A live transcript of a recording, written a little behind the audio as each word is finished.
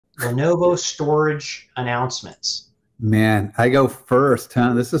Lenovo storage announcements. Man, I go first,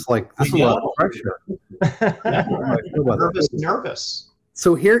 huh? This is a lot of pressure. Nervous.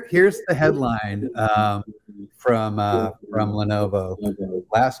 So here's the headline from Lenovo.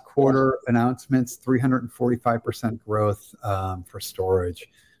 Last quarter announcements: 345% growth for storage.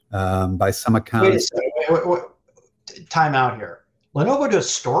 By some accounts. Wait, time out here. Lenovo does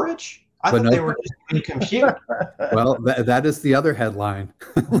storage? I thought they were just doing compute. Well, that is the other headline.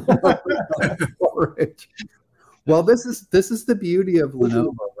 Well, this is the beauty of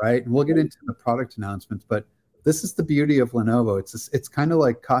Lenovo, right? And we'll get into the product announcements, but this is the beauty of Lenovo. It's kind of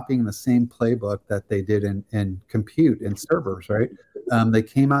like copying the same playbook that they did in compute and servers, right? They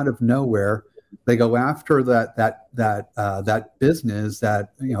came out of nowhere. They go after that business that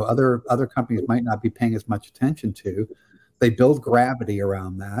other companies might not be paying as much attention to. They build gravity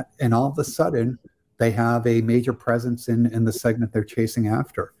around that, and all of a sudden, they have a major presence in the segment they're chasing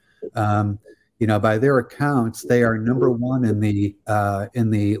after. By their accounts, they are #1 in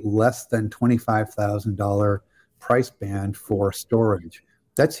the less than $25,000 price band for storage.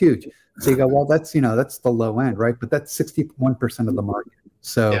 That's huge. So you go, well, that's the low end, right? But that's 61% of the market.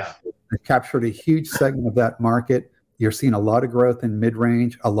 So they captured a huge segment of that market. You're seeing a lot of growth in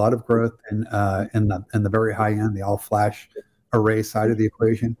mid-range, a lot of growth in the very high end, the all-flash array side of the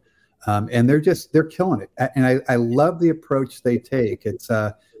equation, and they're killing it. And I love the approach they take. It's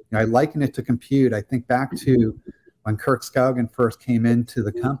I liken it to compute. I think back to when Kirk Skaugen first came into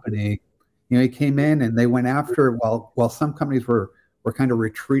the company. He came in and they went after while some companies were kind of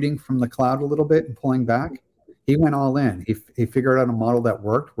retreating from the cloud a little bit and pulling back. He went all in. He figured out a model that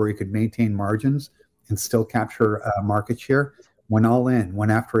worked where he could maintain margins and still capture market share. Went all in.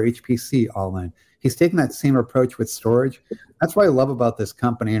 Went after HPC all in. He's taken that same approach with storage. That's what I love about this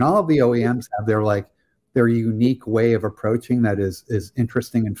company. And all of the OEMs have their unique way of approaching that is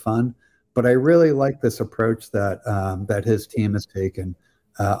interesting and fun. But I really like this approach that his team has taken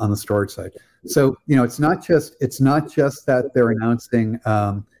on the storage side. So it's not just that they're announcing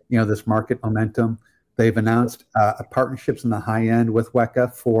this market momentum. They've announced partnerships in the high end with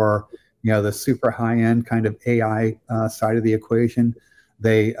Weka for the super high end kind of AI side of the equation.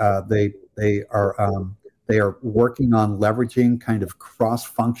 They are working on leveraging kind of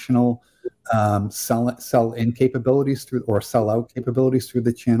cross-functional sell-in capabilities or sell-out capabilities through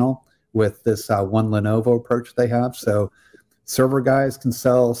the channel with this one Lenovo approach they have. So server guys can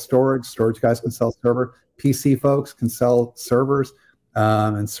sell storage guys can sell server, PC folks can sell servers,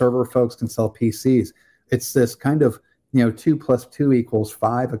 and server folks can sell PCs. It's this kind of 2 + 2 =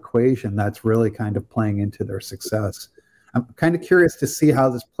 5 equation that's really kind of playing into their success. I'm kind of curious to see how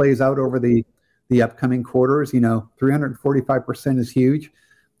this plays out over the upcoming quarters. 345% is huge.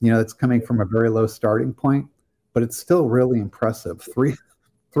 It's coming from a very low starting point, but it's still really impressive.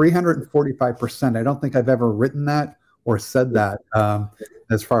 345%. I don't think I've ever written that or said that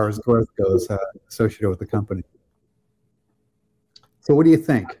as far as growth goes associated with the company. So what do you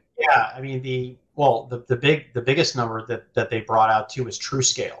think? Yeah, I mean the biggest number that they brought out too was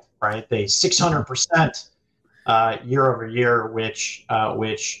TrueScale, right? They 600% year over year, which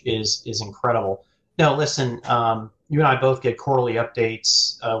is incredible. Now listen, you and I both get quarterly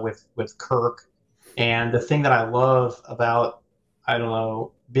updates with Kirk, and the thing that I love about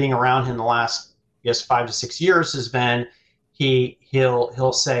being around him the last 5 to 6 years has been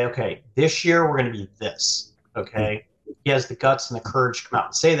he'll say, okay, this year we're going to be this, okay. He has the guts and the courage to come out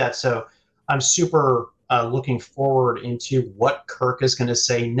and say that. So I'm super looking forward into what Kirk is going to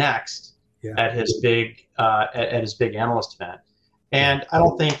say next at his big analyst event. And I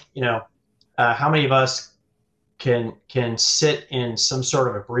don't think how many of us can sit in some sort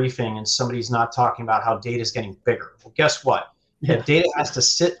of a briefing and somebody's not talking about how data is getting bigger. Well, guess what? Data has to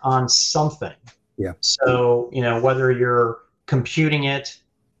sit on something. Yeah. So whether you're computing it,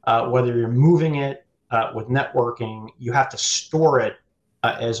 whether you're moving it. With networking, you have to store it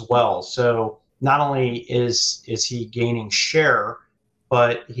as well. So not only is he gaining share,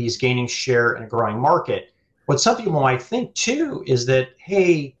 but he's gaining share in a growing market. What some people might think too is that,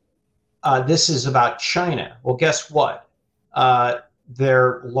 hey, this is about China. Well, guess what?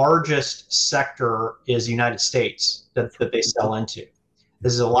 Their largest sector is the United States that they sell into.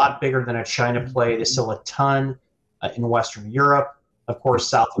 This is a lot bigger than a China play. They sell a ton in Western Europe. Of course,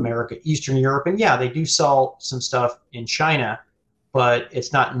 South America, Eastern Europe, and yeah, they do sell some stuff in China, but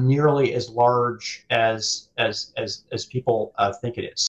it's not nearly as large as people think it is.